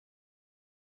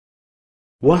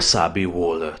Wasabi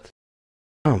Wallet.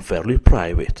 I'm fairly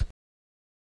private.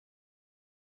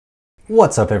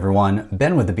 What's up everyone,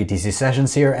 Ben with the BTC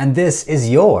Sessions here, and this is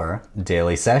your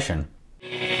daily session.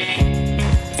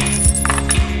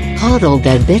 Hodl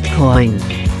that Bitcoin.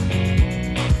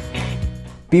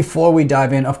 Before we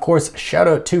dive in, of course, shout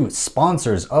out to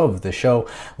sponsors of the show,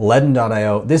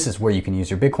 Ledn.io. This is where you can use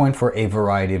your Bitcoin for a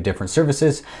variety of different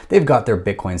services. They've got their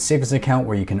Bitcoin savings account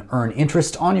where you can earn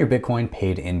interest on your Bitcoin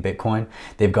paid in Bitcoin.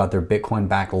 They've got their Bitcoin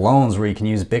backed loans where you can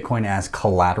use Bitcoin as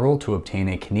collateral to obtain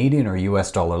a Canadian or US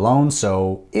dollar loan.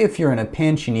 So if you're in a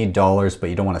pinch, you need dollars, but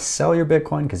you don't want to sell your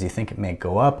Bitcoin because you think it may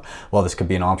go up, well, this could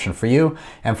be an option for you.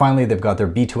 And finally, they've got their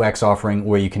B2X offering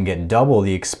where you can get double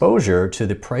the exposure to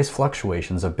the price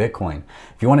fluctuations of Bitcoin.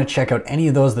 If you want to check out any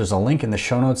of those, there's a link in the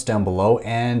show notes down below.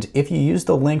 And if you use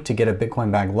the link to get a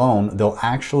Bitcoin backed loan, they'll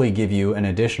actually give you an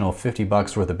additional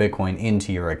 $50 worth of Bitcoin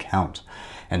into your account.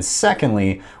 And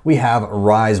secondly, we have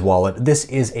Rise Wallet. This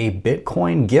is a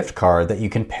Bitcoin gift card that you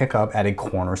can pick up at a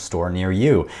corner store near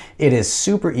you. It is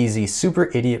super easy,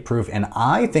 super idiot proof, and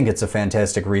I think it's a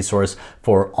fantastic resource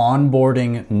for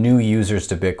onboarding new users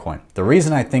to Bitcoin. The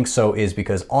reason I think so is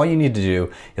because all you need to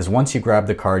do is once you grab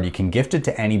the card, you can gift it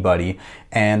to anybody,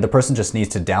 and the person just needs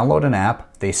to download an app.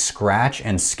 They scratch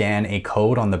and scan a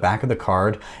code on the back of the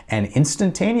card, and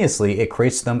instantaneously it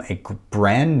creates them a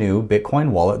brand new Bitcoin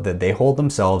wallet that they hold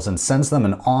themselves and sends them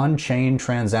an on-chain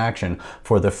transaction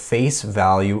for the face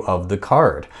value of the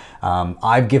card.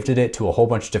 I've gifted it to a whole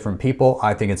bunch of different people.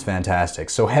 I think it's fantastic.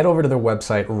 So head over to their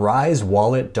website,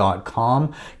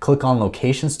 risewallet.com, click on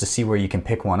locations to see where you can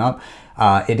pick one up.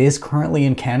 It is currently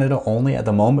in Canada only at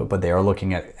the moment, but they are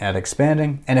looking at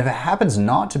expanding. And if it happens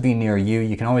not to be near you,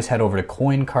 you can always head over to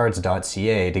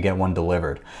coincards.ca to get one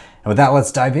delivered. And with that,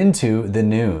 let's dive into the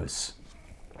news.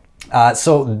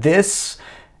 So this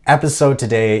episode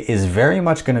today is very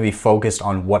much going to be focused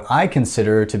on what I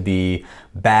consider to be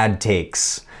bad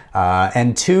takes.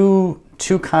 And two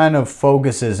kind of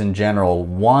focuses in general.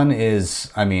 One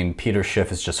is, Peter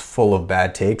Schiff is just full of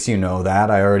bad takes. You know that.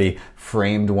 I already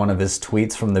framed one of his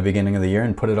tweets from the beginning of the year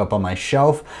and put it up on my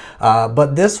shelf.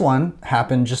 But this one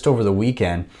happened just over the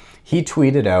weekend. He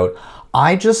tweeted out,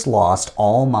 "I just lost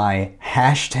all my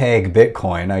hashtag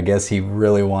Bitcoin." I guess he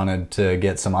really wanted to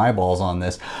get some eyeballs on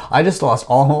this. "I just lost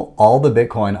all the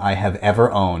Bitcoin I have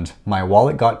ever owned. My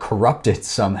wallet got corrupted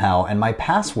somehow and my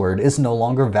password is no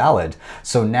longer valid.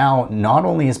 So now not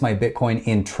only is my Bitcoin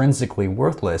intrinsically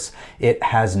worthless, it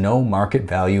has no market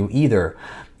value either.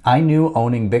 I knew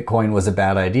owning Bitcoin was a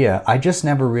bad idea. I just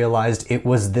never realized it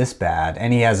was this bad."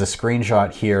 And he has a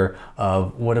screenshot here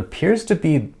of what appears to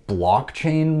be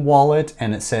Blockchain Wallet,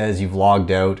 and it says you've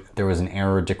logged out. There was an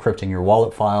error decrypting your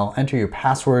wallet file. Enter your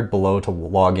password below to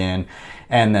log in,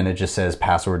 and then it just says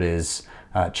password is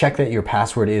check that your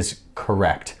password is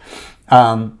correct.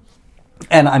 And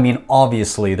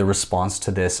obviously the response to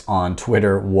this on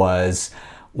Twitter was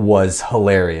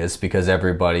hilarious because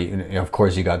everybody, of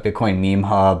course, you got Bitcoin Meme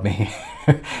Hub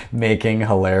making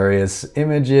hilarious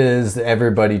images,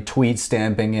 everybody tweet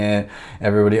stamping it,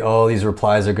 everybody, oh, these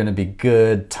replies are going to be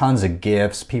good, tons of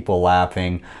GIFs, people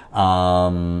laughing.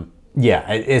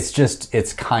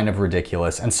 It's kind of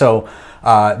ridiculous. And so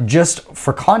just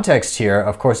for context here,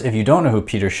 of course, if you don't know who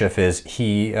Peter Schiff is,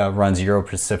 he runs Euro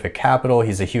Pacific Capital.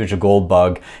 He's a huge gold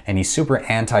bug and he's super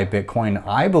anti-Bitcoin,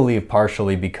 I believe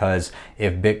partially because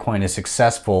if Bitcoin is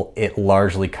successful, it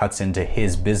largely cuts into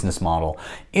his business model.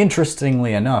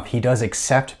 Interestingly enough, he does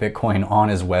accept Bitcoin on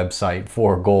his website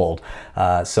for gold.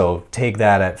 So take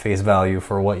that at face value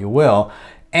for what you will.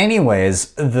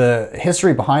 Anyways, the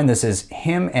history behind this is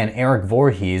him and Eric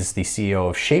Voorhees, the CEO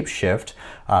of Shapeshift,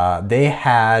 they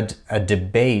had a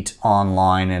debate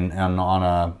online and on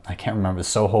a, I can't remember,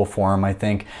 Soho forum, I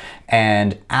think.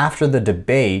 And after the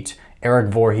debate,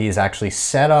 Eric Voorhees actually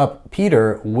set up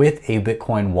Peter with a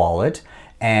Bitcoin wallet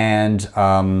and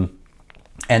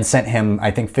sent him, I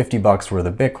think, $50 worth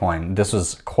of Bitcoin. This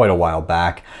was quite a while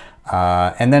back.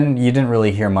 And then you didn't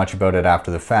really hear much about it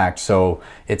after the fact. So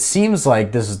it seems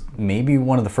like this is maybe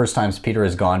one of the first times Peter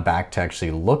has gone back to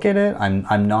actually look at it.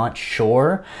 I'm not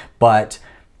sure, but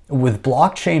with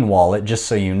Blockchain Wallet, just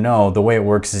so you know, the way it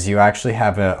works is you actually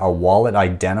have a wallet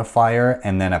identifier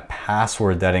and then a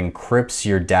password that encrypts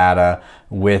your data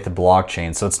with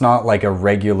blockchain. So it's not like a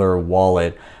regular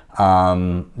wallet.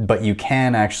 But you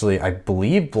can actually, I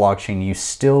believe blockchain, you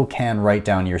still can write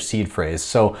down your seed phrase.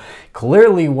 So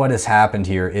clearly what has happened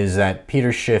here is that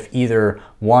Peter Schiff either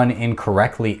one,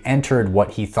 incorrectly entered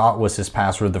what he thought was his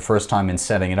password the first time in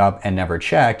setting it up and never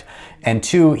checked, and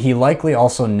two, he likely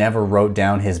also never wrote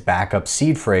down his backup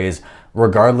seed phrase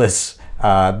regardless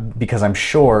because I'm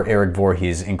sure Eric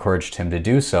Voorhees encouraged him to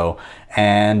do so.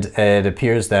 And it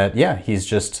appears that, yeah, he's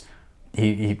just,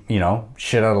 he you know,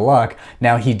 shit out of luck.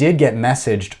 Now, he did get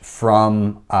messaged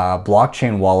from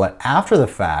Blockchain Wallet after the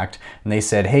fact, and they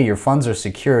said, hey, your funds are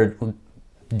secured,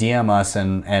 DM us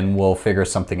and we'll figure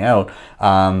something out.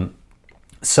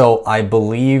 So I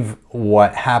believe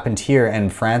what happened here,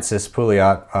 and Francis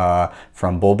Pouliot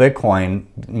from Bull Bitcoin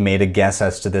made a guess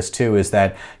as to this too, is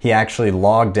that he actually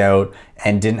logged out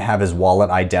and didn't have his wallet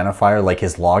identifier, like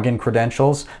his login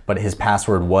credentials, but his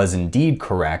password was indeed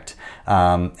correct,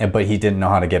 but he didn't know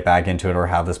how to get back into it or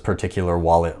how this particular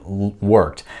wallet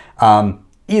worked.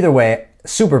 Either way,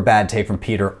 super bad take from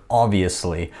Peter,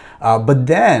 obviously. But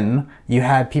then you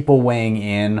had people weighing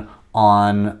in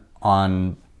on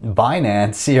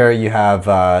Binance. Here you have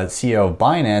CEO of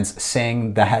Binance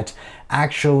saying that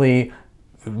actually,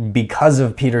 because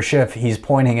of Peter Schiff, he's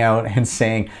pointing out and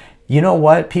saying, you know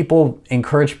what, people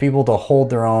encourage people to hold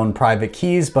their own private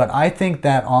keys, but I think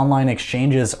that online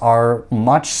exchanges are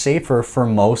much safer for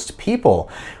most people,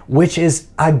 which is,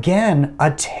 again,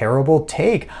 a terrible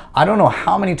take. I don't know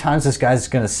how many times this guy's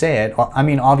going to say it. I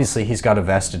mean, obviously, he's got a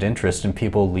vested interest in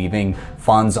people leaving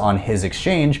funds on his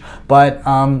exchange, but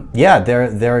yeah,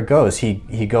 there it goes.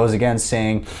 He goes again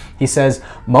saying, he says,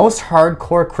 most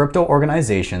hardcore crypto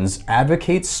organizations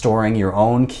advocate storing your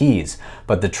own keys,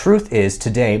 but the truth is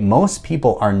today, most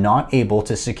people are not able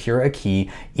to secure a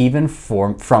key even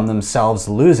from themselves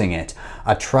losing it.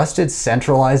 A trusted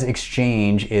centralized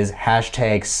exchange is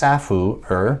hashtag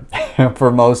SAFU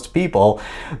for most people.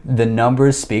 The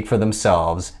numbers speak for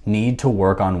themselves. Need to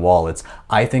work on wallets.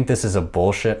 I think this is a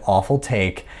bullshit, awful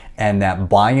take, and that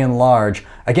by and large,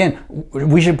 again,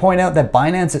 we should point out that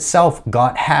Binance itself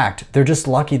got hacked. They're just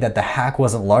lucky that the hack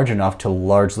wasn't large enough to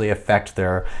largely affect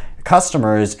their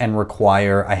customers and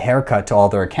require a haircut to all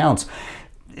their accounts.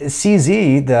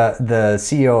 CZ, the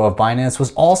CEO of Binance,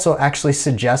 was also actually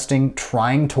suggesting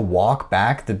trying to walk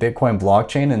back the Bitcoin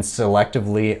blockchain and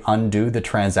selectively undo the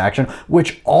transaction,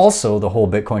 which also the whole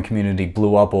Bitcoin community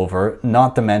blew up over,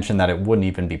 not to mention that it wouldn't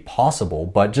even be possible,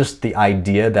 but just the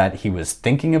idea that he was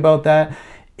thinking about that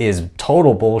is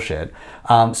total bullshit.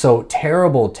 So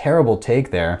terrible, terrible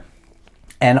take there.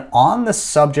 And on the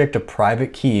subject of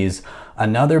private keys,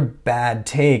 another bad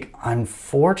take,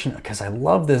 unfortunately, because I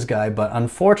love this guy, but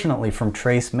unfortunately from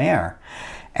Trace Mayer.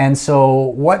 And so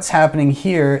what's happening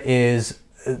here is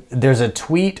there's a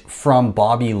tweet from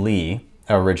Bobby Lee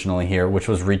originally here, which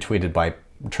was retweeted by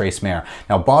Trace Mayer.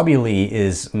 Now, Bobby Lee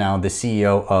is now the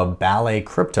CEO of Ballet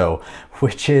Crypto,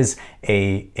 which is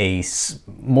a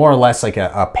more or less like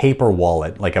a paper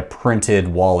wallet, like a printed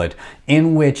wallet,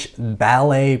 in which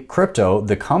Ballet Crypto,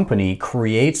 the company,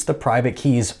 creates the private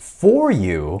keys for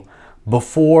you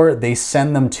before they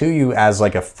send them to you as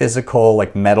like a physical,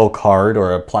 like metal card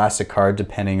or a plastic card,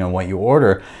 depending on what you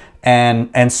order.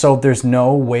 And so there's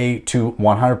no way to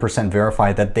 100%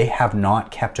 verify that they have not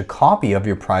kept a copy of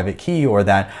your private key, or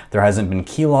that there hasn't been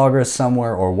keyloggers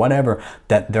somewhere or whatever,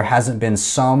 that there hasn't been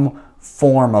some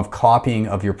form of copying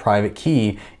of your private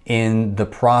key in the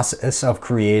process of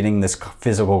creating this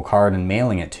physical card and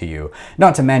mailing it to you.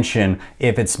 Not to mention,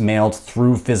 if it's mailed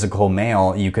through physical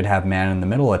mail, you could have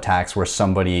man-in-the-middle attacks where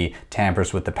somebody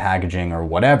tampers with the packaging or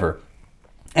whatever.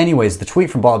 Anyways, the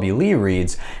tweet from Bobby Lee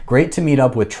reads, great to meet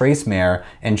up with Trace Mayer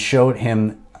and showed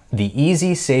him the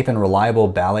easy, safe, and reliable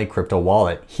Ballet Crypto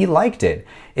wallet. He liked it.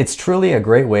 It's truly a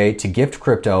great way to gift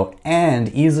crypto and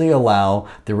easily allow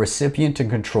the recipient to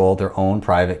control their own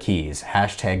private keys.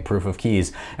 Hashtag proof of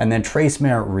keys. And then Trace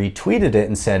Mayer retweeted it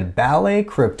and said, Ballet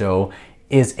Crypto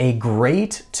is a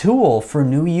great tool for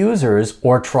new users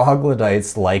or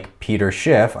troglodytes like Peter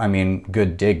Schiff. I mean,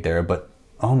 good dig there, but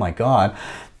oh my God.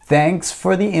 Thanks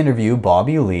for the interview,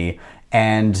 Bobby Lee,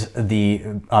 and the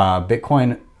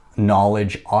Bitcoin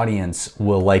Knowledge audience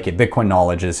will like it. Bitcoin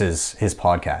Knowledge is his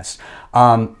podcast.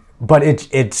 But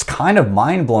it's kind of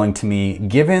mind-blowing to me,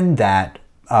 given that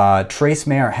Trace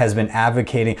Mayer has been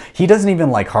advocating, he doesn't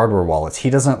even like hardware wallets. He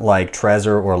doesn't like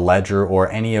Trezor or Ledger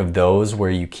or any of those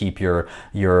where you keep your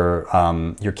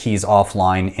keys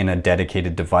offline in a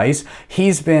dedicated device.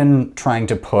 He's been trying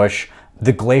to push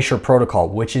the Glacier protocol,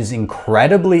 which is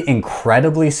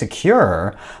incredibly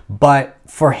secure, but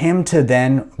for him to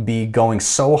then be going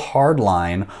so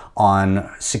hardline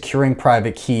on securing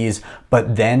private keys,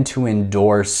 but then to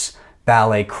endorse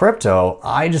Ballet Crypto,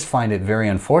 I just find it very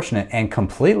unfortunate and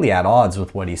completely at odds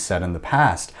with what he said in the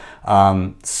past.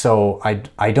 So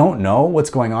I don't know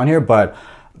what's going on here, but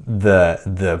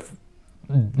the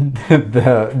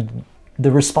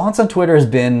response on Twitter has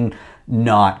been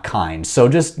not kind. So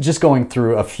just going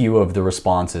through a few of the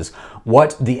responses.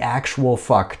 What the actual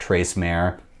fuck, Trace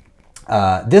Mayer?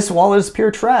 This wallet is pure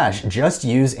trash. Just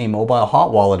use a mobile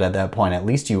hot wallet at that point. At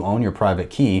least you own your private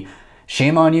key.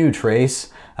 Shame on you, Trace.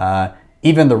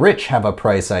 Even the rich have a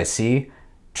price, I see.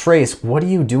 Trace, what are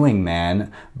you doing,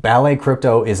 man? Ballet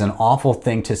Crypto is an awful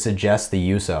thing to suggest the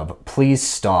use of. Please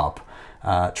stop.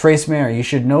 Trace Mayer, you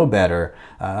should know better.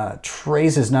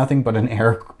 Trace is nothing but an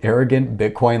arrogant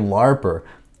Bitcoin LARPer.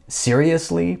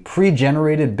 Seriously?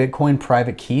 Pre-generated Bitcoin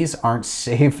private keys aren't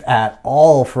safe at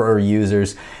all for our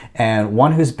users, and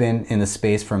one who's been in the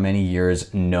space for many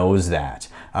years knows that.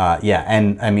 Yeah,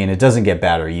 and I mean, it doesn't get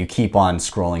better. You keep on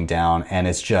scrolling down, and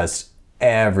it's just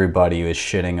everybody is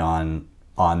shitting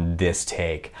on this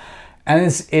take. And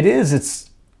it's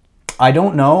I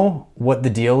don't know what the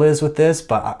deal is with this,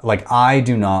 but like, I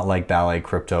do not like Ballet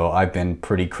Crypto. I've been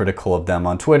pretty critical of them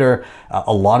on Twitter.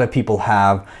 A lot of people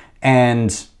have.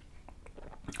 And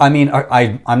I mean,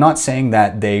 I'm not saying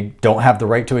that they don't have the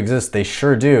right to exist. They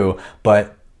sure do.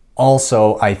 But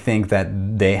also, I think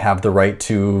that they have the right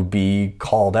to be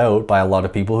called out by a lot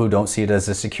of people who don't see it as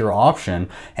a secure option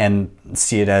and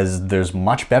see it as there's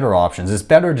much better options. It's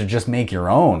better to just make your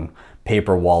own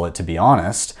paper wallet, to be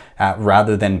honest,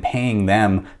 rather than paying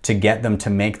them to get them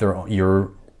to make your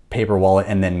paper wallet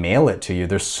and then mail it to you.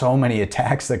 There's so many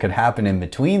attacks that could happen in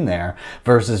between there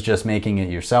versus just making it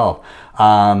yourself.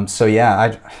 So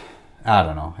yeah, I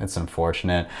don't know. It's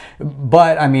unfortunate.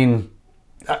 But I mean,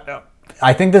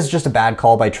 I think this is just a bad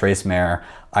call by Trace Mayer.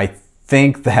 I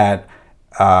think that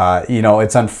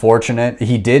it's unfortunate.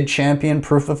 He did champion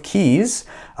proof of keys,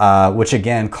 which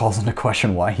again calls into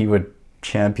question why he would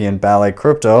champion Ballet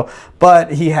Crypto,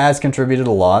 but he has contributed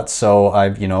a lot. So I,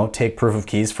 take proof of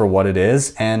keys for what it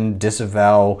is and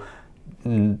disavow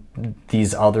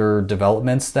these other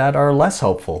developments that are less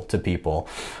helpful to people.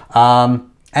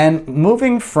 And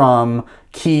moving from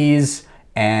keys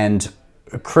and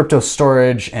crypto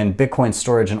storage and Bitcoin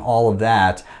storage and all of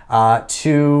that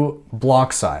to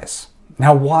block size.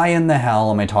 Now, why in the hell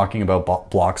am I talking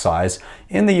about block size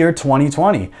in the year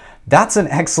 2020? That's an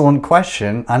excellent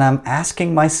question, and I'm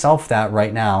asking myself that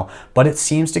right now, but it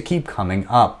seems to keep coming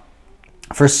up.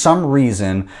 For some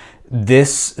reason,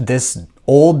 this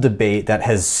old debate that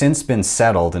has since been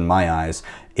settled in my eyes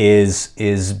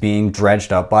is being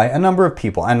dredged up by a number of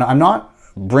people. And I'm not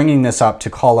bringing this up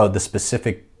to call out the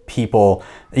specific people.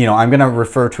 I'm going to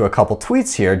refer to a couple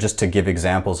tweets here just to give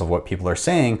examples of what people are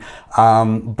saying.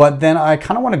 But then I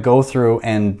kind of want to go through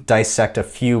and dissect a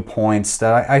few points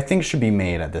that I think should be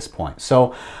made at this point.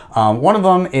 So one of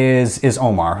them is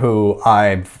Omar, who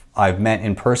I've met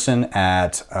in person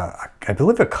at, I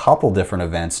believe, a couple different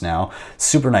events now.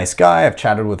 Super nice guy. I've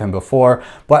chatted with him before,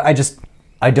 but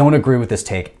I don't agree with this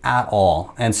take at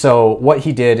all. And so what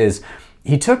he did is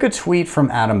he took a tweet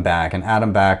from Adam Back, and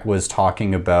Adam Back was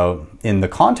talking about, in the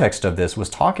context of this,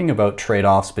 was talking about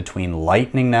trade-offs between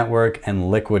Lightning Network and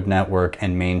Liquid Network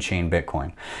and main chain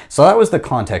Bitcoin. So that was the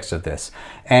context of this.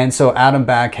 And so Adam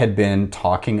Back had been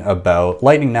talking about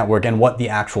Lightning Network and what the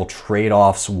actual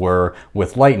trade-offs were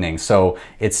with Lightning. So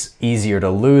it's easier to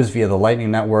lose via the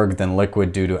Lightning Network than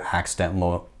Liquid due to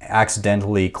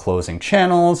accidentally closing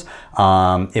channels.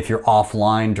 If you're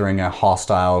offline during a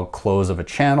hostile close of a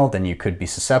channel, then you could be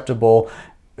susceptible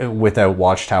without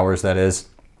watchtowers, that is.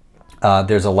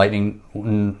 There's a Lightning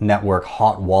Network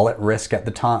hot wallet risk at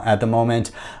the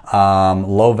moment.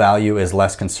 Low value is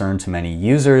less concern to many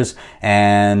users,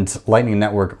 and Lightning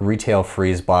Network retail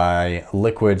freeze by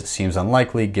Liquid seems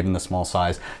unlikely given the small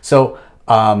size. So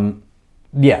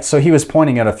so he was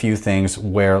pointing out a few things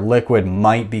where Liquid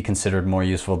might be considered more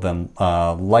useful than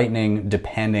Lightning,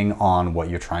 depending on what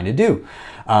you're trying to do.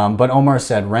 But Omar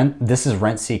said, this is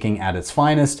rent seeking at its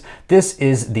finest. This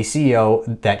is the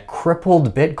CEO that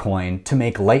crippled Bitcoin to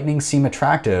make Lightning seem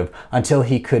attractive until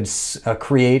he could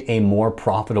create a more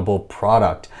profitable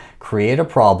product. Create a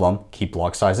problem, keep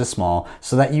block sizes small,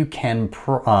 so that you can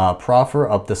proffer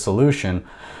up the solution.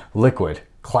 Liquid,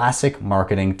 classic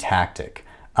marketing tactic.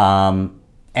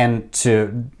 And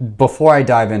before I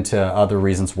dive into other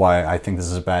reasons why I think this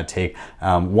is a bad take,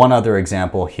 one other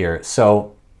example here.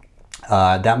 So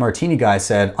that Martini guy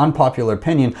said, unpopular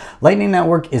opinion, Lightning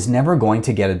Network is never going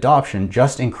to get adoption,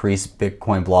 just increase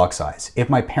Bitcoin block size. If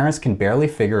my parents can barely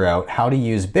figure out how to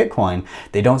use Bitcoin,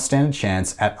 they don't stand a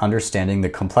chance at understanding the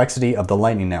complexity of the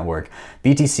Lightning Network.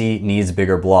 BTC needs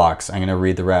bigger blocks. I'm going to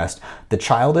read the rest. The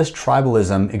childish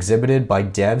tribalism exhibited by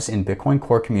devs in Bitcoin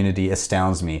core community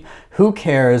astounds me. Who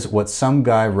cares what some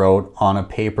guy wrote on a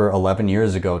paper 11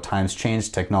 years ago? Times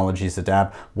change, technologies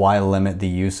adapt. Why limit the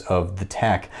use of the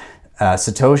tech?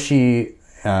 Satoshi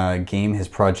game his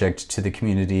project to the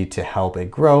community to help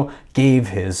it grow, gave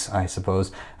his, I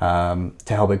suppose, to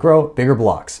help it grow, bigger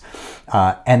blocks.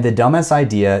 And the dumbass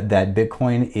idea that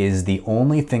Bitcoin is the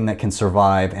only thing that can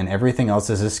survive and everything else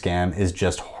is a scam is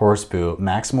just horsepoo.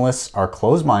 Maximalists are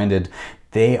closed-minded.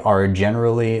 They are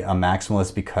generally a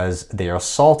maximalist because they are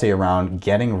salty around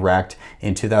getting wrecked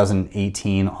in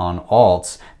 2018 on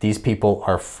alts. These people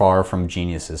are far from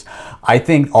geniuses. I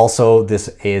think also this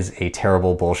is a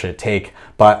terrible bullshit take,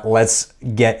 but let's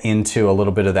get into a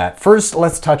little bit of that. First,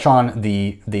 let's touch on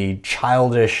the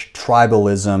childish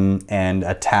tribalism and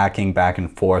attacking back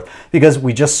and forth, because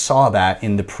we just saw that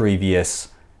in the previous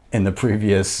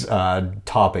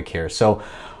topic here. So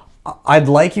I'd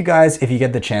like you guys, if you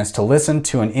get the chance, to listen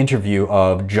to an interview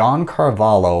of John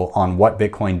Carvalho on What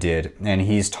Bitcoin Did. And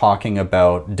he's talking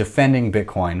about defending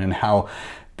Bitcoin and how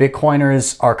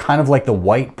Bitcoiners are kind of like the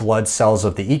white blood cells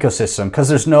of the ecosystem because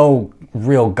there's no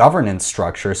real governance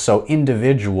structure. So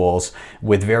individuals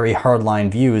with very hardline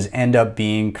views end up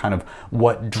being kind of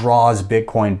what draws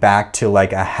Bitcoin back to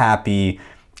like a happy,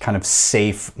 kind of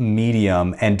safe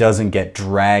medium and doesn't get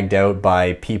dragged out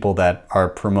by people that are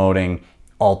promoting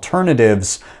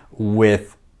alternatives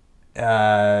with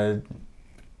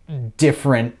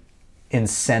different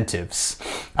incentives,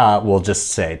 we'll just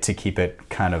say, to keep it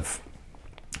kind of,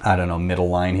 I don't know, middle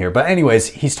line here. But anyways,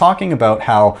 he's talking about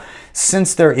how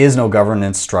since there is no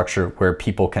governance structure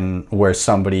where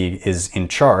somebody is in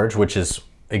charge, which is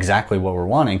exactly what we're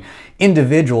wanting,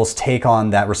 individuals take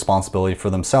on that responsibility for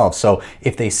themselves. So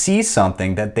if they see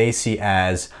something that they see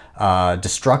as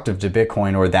destructive to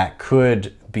Bitcoin, or that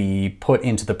could be put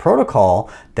into the protocol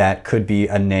that could be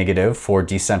a negative for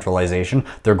decentralization,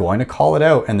 they're going to call it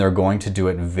out and they're going to do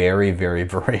it very, very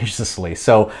voraciously.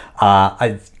 So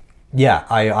I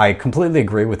completely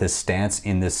agree with his stance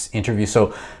in this interview.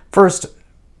 So first,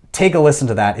 take a listen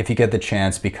to that if you get the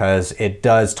chance, because it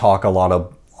does talk a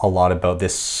lot about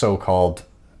this so-called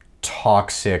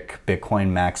toxic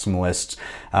Bitcoin maximalist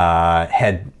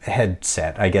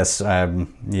headset, I guess, how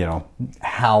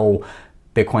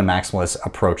Bitcoin maximalists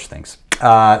approach things.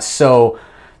 So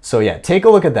yeah, take a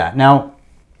look at that. Now,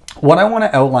 what I want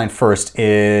to outline first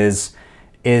is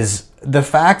the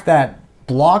fact that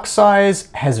block size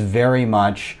has very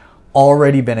much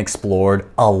already been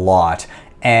explored a lot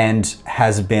and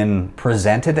has been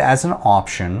presented as an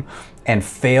option and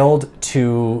failed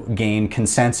to gain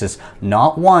consensus,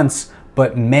 not once,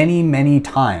 but many, many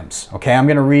times. Okay, I'm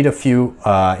going to read a few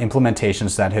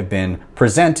implementations that have been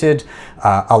presented,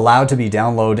 allowed to be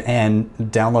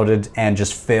downloaded, and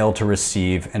just failed to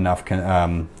receive enough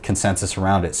consensus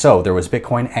around it. So there was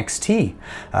Bitcoin XT,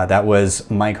 that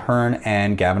was Mike Hearn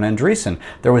and Gavin Andresen.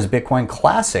 There was Bitcoin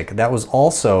Classic, that was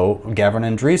also Gavin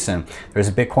Andresen.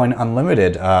 There's Bitcoin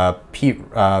Unlimited.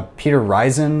 Peter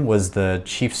Risen was the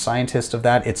chief scientist of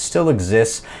that. It still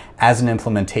exists as an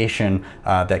implementation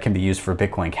that can be used for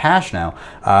Bitcoin Cash now.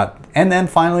 And then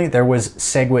finally, there was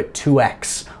SegWit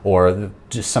 2x, or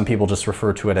just some people just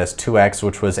refer to it as 2x,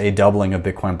 which was a doubling of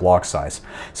Bitcoin block size.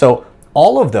 So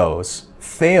all of those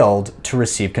failed to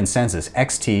receive consensus.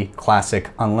 XT, Classic,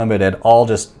 Unlimited, all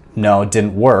just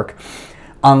didn't work.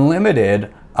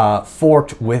 Unlimited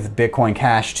forked with Bitcoin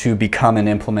Cash to become an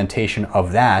implementation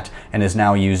of that and is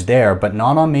now used there, but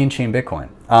not on main chain Bitcoin.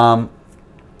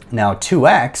 Now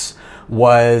 2x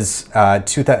was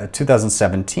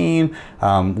 2017.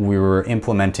 We were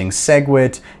implementing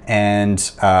SegWit, and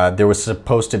there was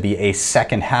supposed to be a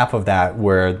second half of that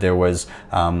where there was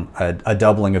a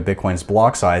doubling of Bitcoin's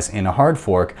block size in a hard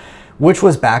fork, which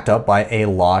was backed up by a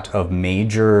lot of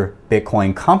major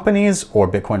Bitcoin companies or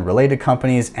Bitcoin related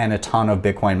companies and a ton of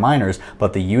Bitcoin miners.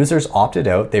 But the users opted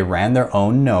out. They ran their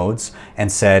own nodes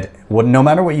and said, well, no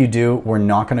matter what you do, we're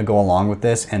not going to go along with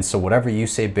this. And so whatever you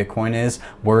say Bitcoin is,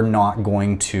 we're not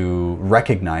going to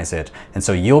recognize it. And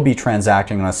so you'll be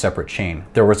transacting on a separate chain.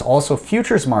 There was also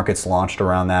futures markets launched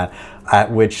around that, at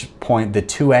which point the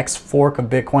 2x fork of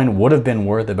Bitcoin would have been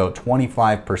worth about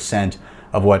 25%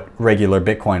 of what regular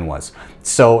Bitcoin was.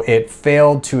 So it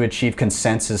failed to achieve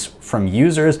consensus from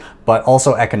users, but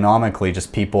also economically,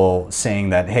 just people saying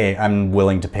that, hey, I'm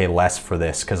willing to pay less for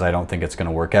this because I don't think it's going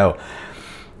to work out.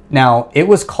 Now, it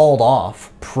was called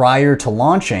off prior to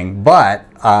launching, but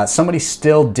somebody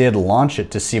still did launch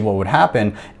it to see what would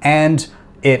happen, and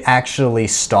it actually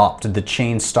stopped. The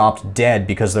chain stopped dead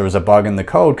because there was a bug in the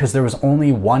code, because there was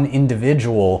only one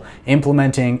individual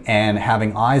implementing and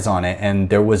having eyes on it, and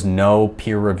there was no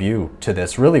peer review to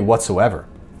this really whatsoever.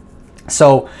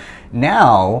 So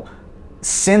now,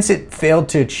 since it failed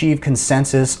to achieve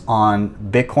consensus on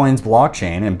Bitcoin's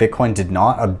blockchain, and Bitcoin did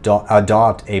not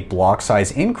adopt a block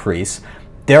size increase,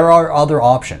 there are other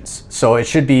options. So it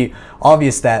should be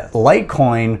obvious that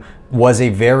Litecoin was a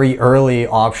very early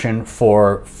option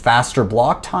for faster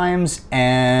block times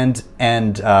and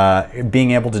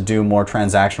being able to do more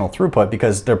transactional throughput,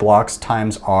 because their blocks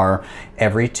times are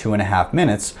every 2.5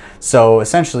 minutes. So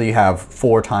essentially you have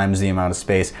 4 times the amount of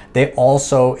space. They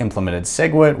also implemented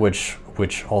SegWit,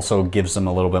 which also gives them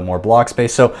a little bit more block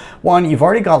space. So one, you've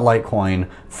already got Litecoin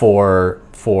for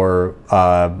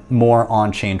more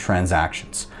on-chain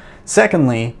transactions.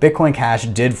 Secondly, Bitcoin Cash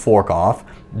did fork off.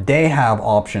 They have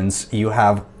options. You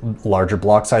have larger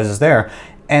block sizes there.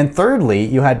 And thirdly,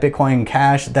 you had Bitcoin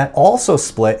Cash that also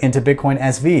split into Bitcoin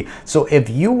SV. So if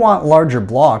you want larger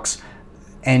blocks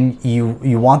and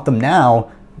you want them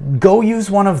now, go use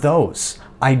one of those.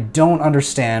 I don't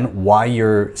understand why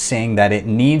you're saying that it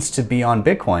needs to be on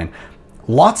Bitcoin.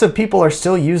 Lots of people are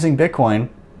still using Bitcoin.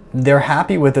 They're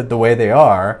happy with it the way they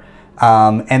are.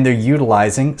 And they're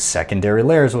utilizing secondary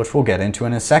layers, which we'll get into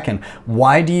in a second.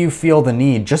 Why do you feel the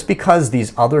need, just because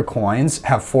these other coins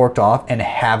have forked off and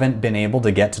haven't been able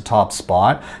to get to top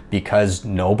spot because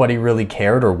nobody really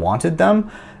cared or wanted them,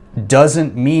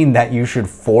 doesn't mean that you should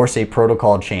force a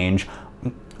protocol change,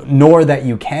 nor that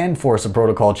you can force a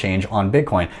protocol change on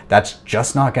Bitcoin. That's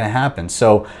just not going to happen.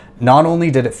 So not only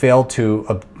did it fail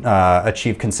to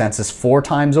achieve consensus 4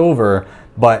 times over,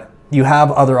 but you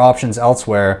have other options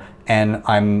elsewhere. And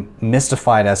I'm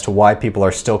mystified as to why people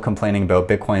are still complaining about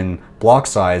Bitcoin block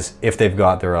size if they've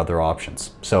got their other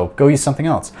options. So go use something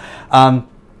else.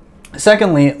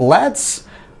 Secondly, let's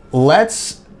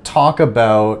talk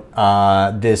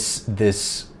about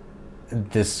this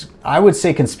I would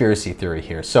say conspiracy theory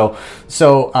here. So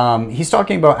he's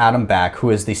talking about Adam Back, who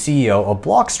is the CEO of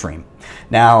Blockstream.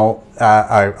 Now,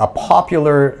 a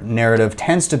popular narrative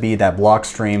tends to be that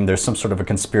Blockstream, there's some sort of a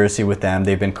conspiracy with them.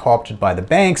 They've been co-opted by the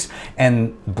banks,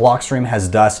 and Blockstream has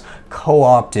thus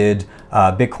co-opted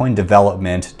Bitcoin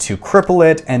development to cripple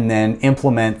it and then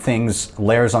implement things,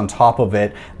 layers on top of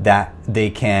it that they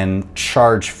can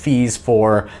charge fees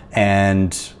for,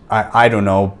 and I don't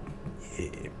know,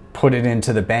 put it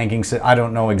into the banking system. I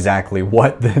don't know exactly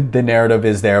what the narrative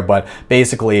is there, but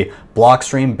basically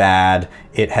Blockstream bad.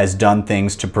 It has done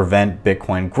things to prevent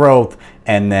Bitcoin growth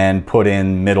and then put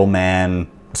in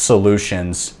middleman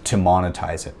solutions to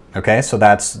monetize it. Okay, so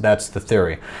that's the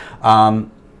theory.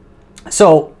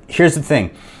 So here's the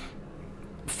thing.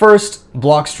 First,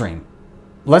 Blockstream.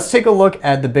 Let's take a look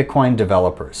at the Bitcoin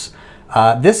developers.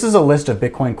 This is a list of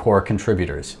Bitcoin Core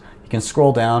contributors. You can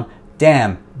scroll down.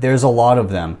 Damn, there's a lot of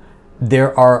them.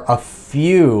 There are a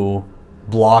few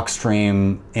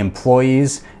Blockstream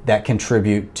employees that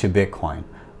contribute to Bitcoin.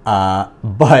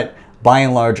 But by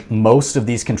and large, most of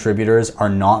these contributors are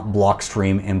not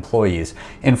Blockstream employees.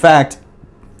 In fact,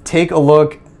 take a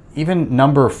look, even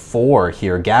number 4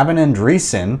 here, Gavin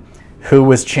Andresen, who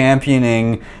was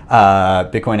championing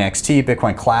Bitcoin XT,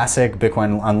 Bitcoin Classic,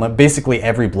 Bitcoin Unlimited, basically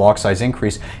every block size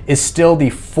increase, is still the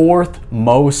 4th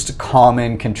most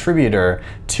common contributor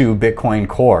to Bitcoin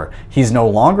Core. He's no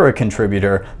longer a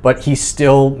contributor, but he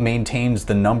still maintains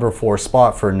the number 4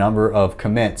 spot for number of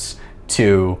commits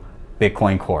to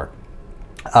Bitcoin Core.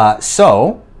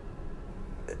 So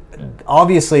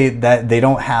obviously that they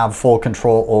don't have full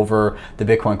control over the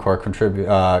Bitcoin Core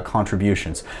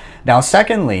contributions. Now,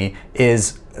 secondly,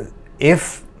 is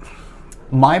if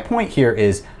my point here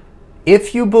is,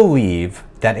 if you believe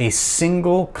that a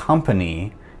single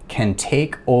company can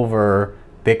take over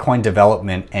Bitcoin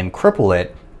development and cripple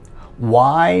it,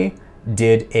 why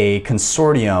did a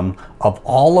consortium of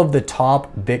all of the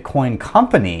top Bitcoin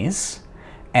companies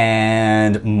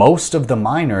and most of the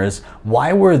miners,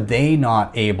 why were they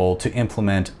not able to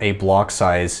implement a block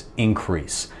size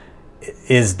increase?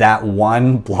 Is that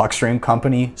one Blockstream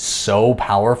company so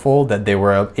powerful that they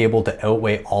were able to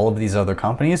outweigh all of these other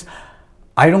companies?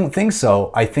 I don't think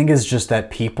so. I think it's just that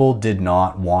people did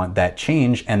not want that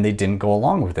change and they didn't go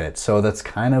along with it. So that's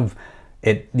kind of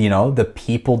it, you know, the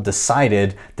people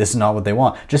decided this is not what they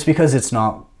want. Just because it's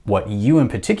not what you in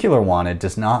particular wanted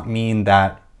does not mean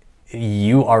that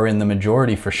you are in the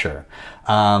majority for sure.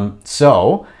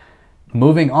 So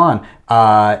moving on,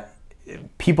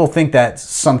 people think that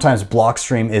sometimes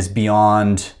Blockstream is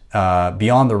beyond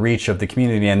the reach of the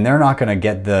community, and they're not going to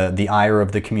get the ire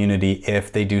of the community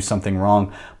if they do something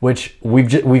wrong, which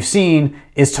we've seen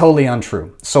is totally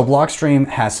untrue. So Blockstream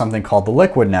has something called the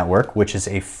Liquid Network, which is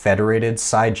a federated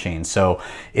sidechain. So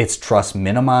it's trust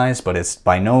minimized, but it's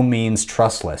by no means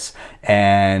trustless.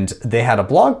 And they had a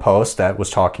blog post that was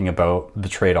talking about the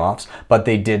trade-offs, but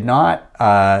they did not,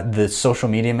 the social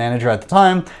media manager at the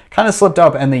time kind of slipped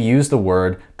up and they used the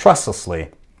word trustlessly.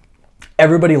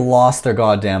 everybody lost their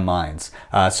goddamn minds.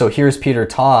 So here's Peter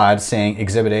Todd saying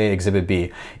Exhibit A, Exhibit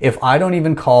B. If I don't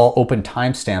even call open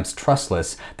timestamps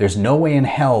trustless, there's no way in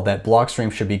hell that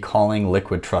Blockstream should be calling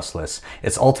Liquid trustless.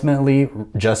 It's ultimately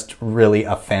just really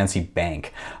a fancy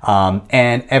bank.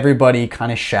 And everybody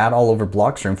kind of shat all over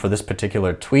Blockstream for this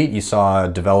particular tweet. You saw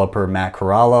developer Matt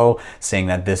Corallo saying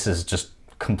that this is just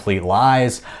complete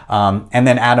lies. And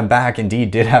then Adam Back indeed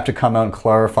did have to come out and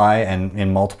clarify, and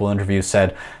in multiple interviews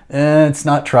said, it's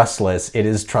not trustless, it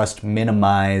is trust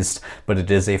minimized, but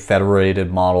it is a federated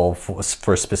model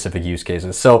for specific use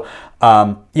cases. So,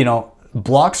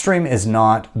 Blockstream is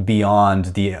not beyond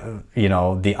the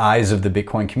the eyes of the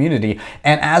Bitcoin community.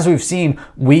 And as we've seen,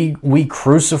 we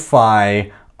crucify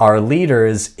our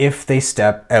leaders if they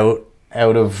step out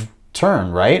of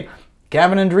turn, right?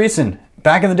 Gavin Andresen,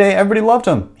 back in the day, everybody loved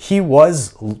him. He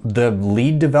was the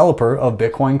lead developer of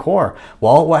Bitcoin Core.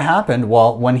 Well, what happened?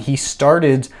 Well, when he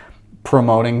started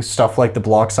promoting stuff like the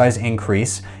block size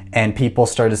increase, and people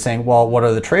started saying, well, what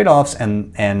are the trade-offs?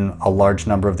 And a large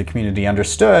number of the community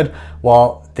understood,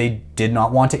 well, they did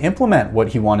not want to implement what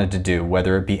he wanted to do,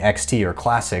 whether it be XT or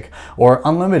Classic or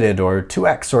Unlimited or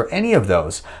 2X or any of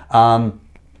those.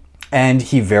 And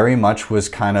he very much was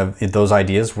kind of, those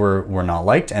ideas were not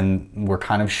liked and were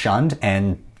kind of shunned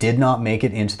and did not make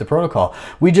it into the protocol.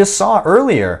 We just saw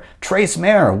earlier, Trace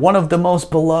Mayer, one of the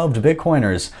most beloved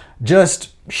Bitcoiners,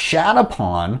 just shat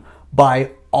upon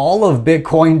by all of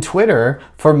Bitcoin Twitter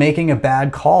for making a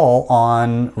bad call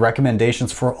on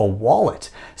recommendations for a wallet.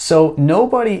 So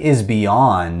nobody is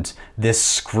beyond this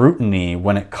scrutiny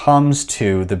when it comes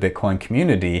to the Bitcoin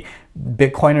community.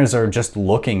 Bitcoiners are just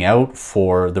looking out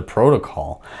for the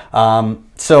protocol.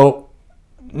 So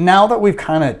now that we've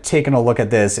kind of taken a look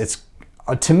at this, it's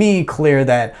to me clear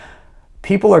that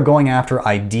people are going after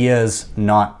ideas,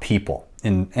 not people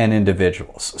and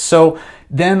individuals. So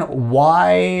then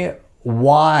why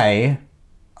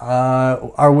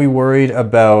are we worried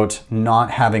about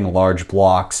not having large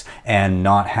blocks and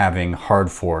not having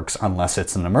hard forks unless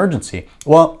it's an emergency?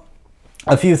 Well,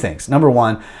 a few things. Number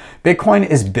one, Bitcoin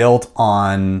is built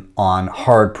on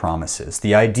hard promises.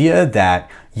 The idea that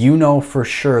you know for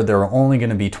sure there are only going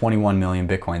to be 21 million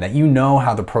Bitcoin, that you know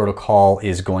how the protocol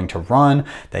is going to run,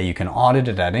 that you can audit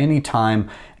it at any time.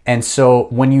 And so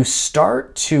when you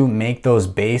start to make those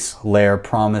base layer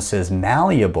promises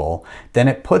malleable, then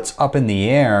it puts up in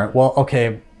the air, well,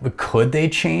 okay, could they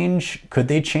change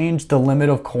the limit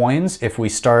of coins if we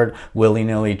start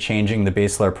willy-nilly changing the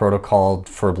base layer protocol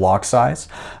for block size?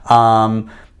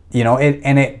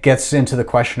 It gets into the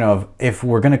question of, if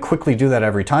we're going to quickly do that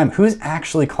every time, who's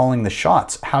actually calling the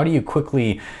shots? How do you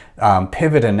quickly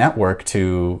pivot a network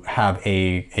to have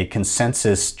a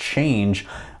consensus change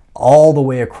all the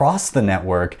way across the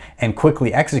network and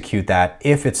quickly execute that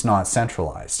if it's not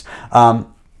centralized?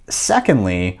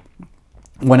 Secondly,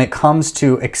 when it comes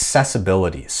to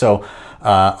accessibility, so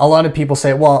a lot of people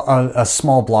say, well, a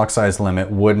small block size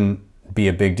limit wouldn't be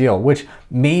a big deal, which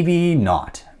maybe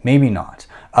not.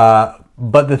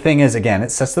 But the thing is, again,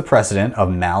 it sets the precedent of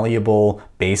malleable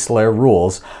base layer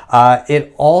rules.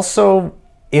 It also,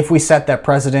 if we set that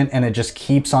precedent and it just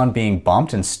keeps on being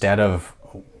bumped instead of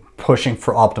pushing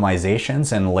for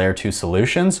optimizations and layer 2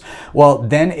 solutions, well,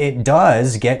 then it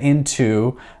does get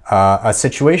into a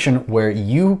situation where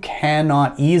you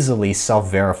cannot easily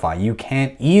self-verify. You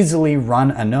can't easily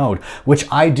run a node, which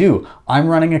I do. I'm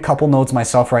running a couple nodes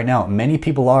myself right now. Many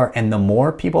people are, and the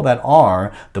more people that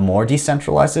are, the more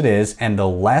decentralized it is, and the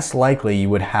less likely you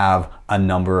would have a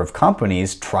number of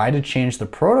companies try to change the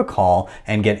protocol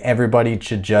and get everybody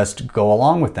to just go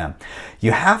along with them.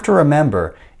 You have to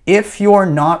remember, if you're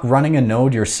not running a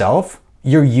node yourself,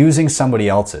 you're using somebody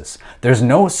else's. There's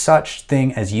no such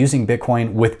thing as using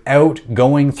Bitcoin without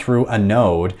going through a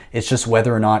node. It's just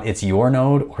whether or not it's your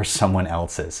node or someone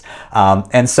else's.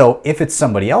 And so if it's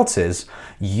somebody else's,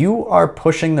 you are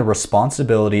pushing the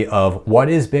responsibility of what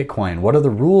is Bitcoin, what are the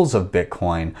rules of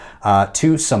Bitcoin,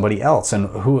 to somebody else. And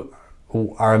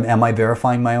am I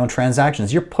verifying my own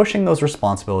transactions? You're pushing those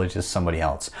responsibilities to somebody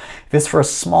else. If it's for a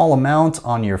small amount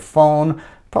on your phone,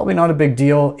 probably not a big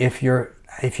deal. If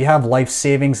you have life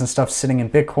savings and stuff sitting in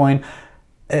Bitcoin,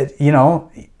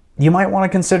 you might want to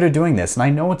consider doing this. And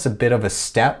I know it's a bit of a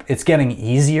step. It's getting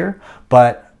easier,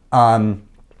 but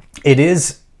it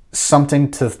is something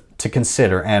to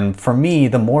consider. And for me,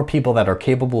 the more people that are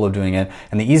capable of doing it,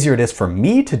 and the easier it is for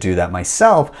me to do that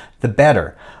myself, the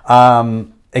better.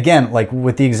 Again, like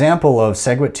with the example of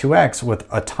SegWit 2x, with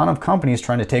a ton of companies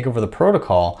trying to take over the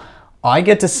protocol, I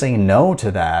get to say no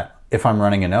to that if I'm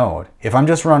running a node. If I'm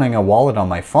just running a wallet on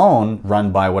my phone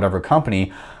run by whatever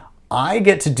company, I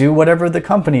get to do whatever the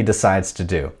company decides to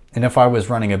do. And if I was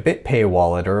running a BitPay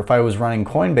wallet, or if I was running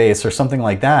Coinbase or something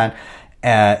like that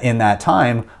in that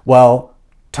time, well,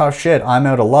 tough shit, I'm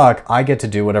out of luck. I get to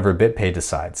do whatever BitPay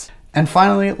decides. And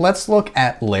finally, let's look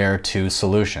at layer 2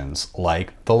 solutions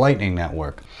like the Lightning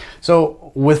Network.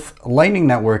 So with Lightning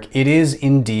Network, it is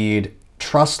indeed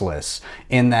trustless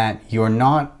in that you're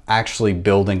not actually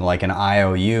building like an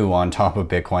IOU on top of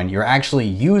Bitcoin. You're actually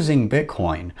using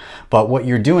Bitcoin. But what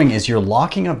you're doing is you're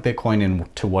locking up Bitcoin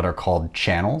into what are called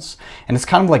channels. And it's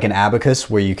kind of like an abacus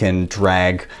where you can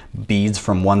drag beads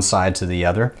from one side to the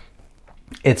other.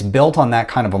 It's built on that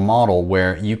kind of a model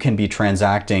where you can be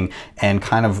transacting and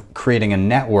kind of creating a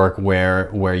network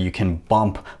where you can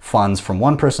bump funds from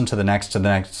one person to the next, to the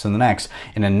next, to the next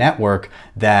in a network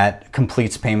that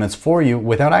completes payments for you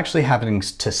without actually having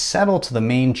to settle to the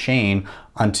main chain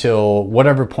until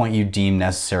whatever point you deem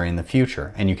necessary in the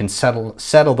future. And you can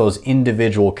settle those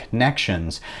individual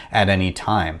connections at any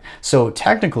time. So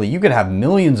technically you could have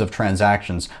millions of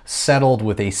transactions settled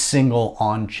with a single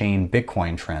on-chain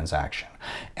Bitcoin transaction.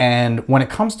 And when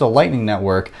it comes to Lightning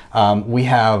Network, we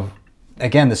have,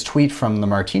 again, this tweet from the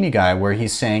Martini guy where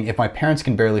he's saying, if my parents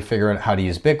can barely figure out how to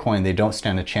use Bitcoin, they don't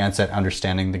stand a chance at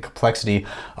understanding the complexity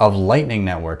of Lightning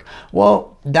Network.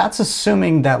 Well, that's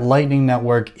assuming that Lightning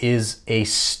Network is a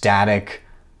static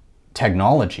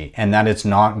technology and that it's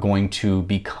not going to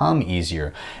become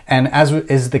easier. And as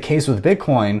is the case with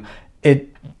Bitcoin,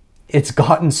 it's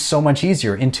gotten so much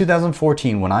easier. In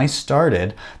 2014, when I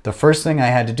started, the first thing I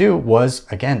had to do was,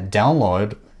 again,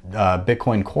 download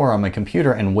Bitcoin Core on my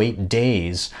computer and wait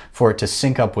days for it to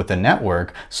sync up with the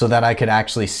network so that I could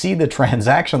actually see the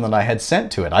transaction that I had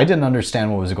sent to it. I didn't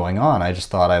understand what was going on. I just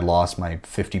thought I lost my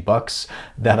 $50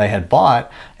 that I had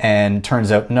bought, and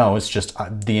turns out no, it's just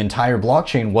the entire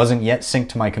blockchain wasn't yet synced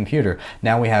to my computer.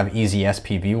 Now we have easy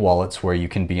SPV wallets where you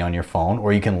can be on your phone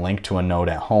or you can link to a node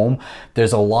at home.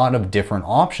 There's a lot of different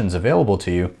options available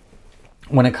to you.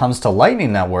 When it comes to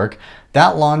Lightning Network,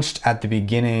 that launched at the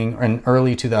beginning in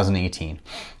early 2018.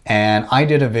 And I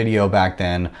did a video back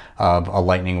then of a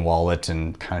Lightning wallet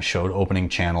and kind of showed opening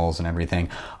channels and everything.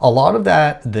 A lot of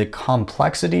that, the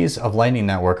complexities of Lightning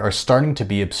Network are starting to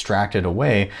be abstracted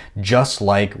away, just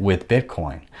like with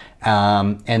Bitcoin.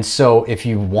 And so if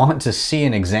you want to see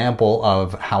an example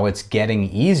of how it's getting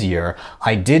easier,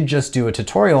 I did just do a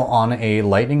tutorial on a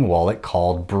Lightning wallet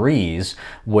called Breeze,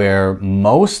 where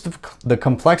most of the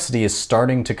complexity is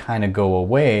starting to kind of go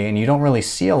away and you don't really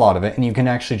see a lot of it, and you can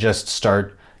actually just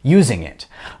start using it.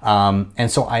 And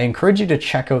so I encourage you to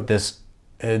check out this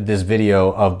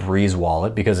video of Breeze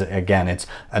wallet, because again, it's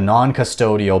a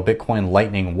non-custodial Bitcoin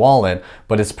Lightning wallet,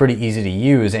 but it's pretty easy to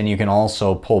use, and you can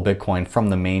also pull Bitcoin from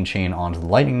the main chain onto the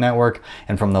Lightning Network,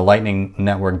 and from the Lightning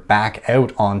Network back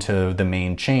out onto the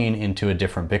main chain into a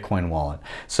different Bitcoin wallet.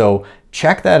 So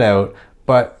check that out.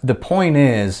 But the point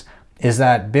is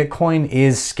that Bitcoin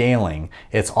is scaling.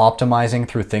 It's optimizing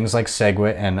through things like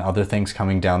SegWit and other things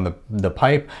coming down the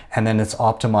pipe, and then it's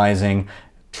optimizing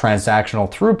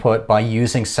transactional throughput by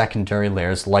using secondary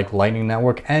layers like Lightning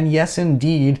Network, and yes,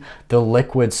 indeed, the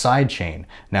Liquid sidechain.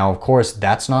 Now, of course,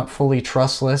 that's not fully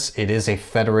trustless. It is a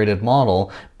federated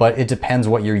model, but it depends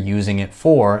what you're using it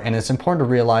for, and it's important to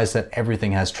realize that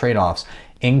everything has trade-offs,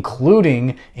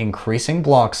 including increasing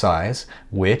block size,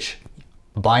 which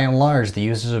by and large, the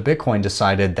users of Bitcoin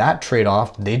decided that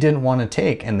trade-off they didn't want to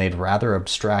take, and they'd rather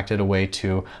abstract it away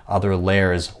to other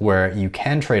layers where you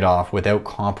can trade off without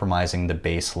compromising the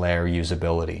base layer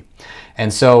usability.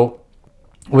 And so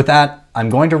with that, I'm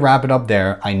going to wrap it up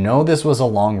there. I know this was a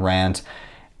long rant,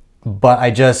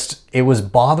 but it was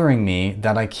bothering me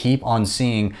that I keep on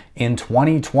seeing in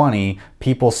 2020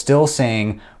 people still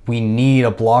saying we need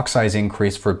a block size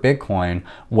increase for Bitcoin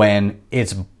when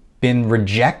it's been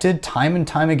rejected time and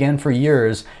time again for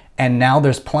years, and now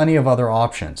there's plenty of other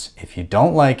options. If you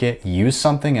don't like it, use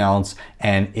something else,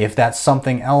 and if that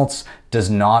something else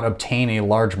does not obtain a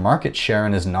large market share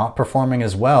and is not performing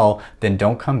as well, then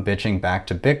don't come bitching back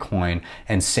to Bitcoin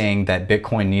and saying that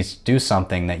Bitcoin needs to do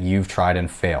something that you've tried and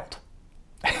failed.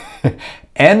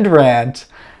 End rant.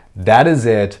 That is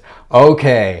it.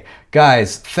 Okay,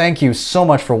 guys, thank you so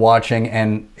much for watching,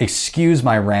 and excuse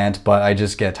my rant, but I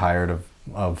just get tired of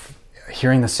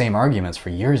hearing the same arguments for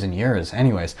years and years.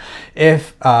 Anyways,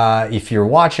 if you're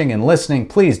watching and listening,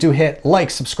 please do hit like,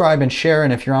 subscribe, and share.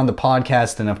 And if you're on the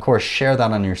podcast, then of course share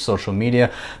that on your social media.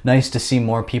 Nice to see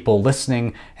more people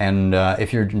listening. And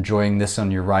if you're enjoying this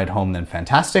on your ride home, then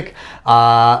fantastic.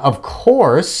 Of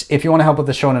course, if you want to help with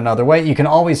the show in another way, you can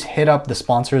always hit up the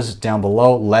sponsors down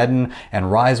below, Ledn and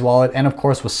Rise Wallet, and of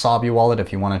course Wasabi Wallet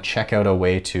if you want to check out a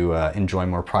way to enjoy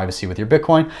more privacy with your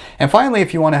Bitcoin. And finally,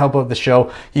 if you want to help out the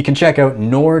show, you can check out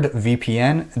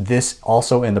NordVPN. This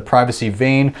also in the privacy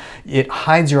vein. It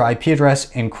hides your IP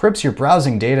address, encrypts your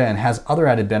browsing data, and has other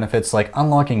added benefits like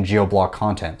unlocking geo-block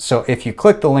content. So if you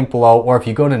click the link below, or if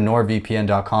you go to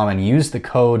nordvpn.com and use the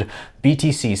code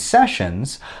BTC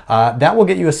Sessions, that will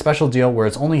get you a special deal where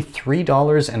it's only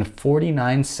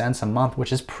 $3.49 a month,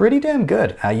 which is pretty damn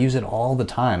good. I use it all the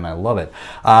time. I love it.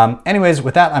 Anyways,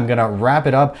 with that, I'm going to wrap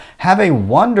it up. Have a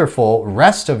wonderful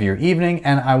rest of your evening,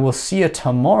 and I will see you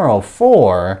tomorrow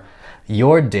for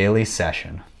your daily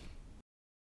session.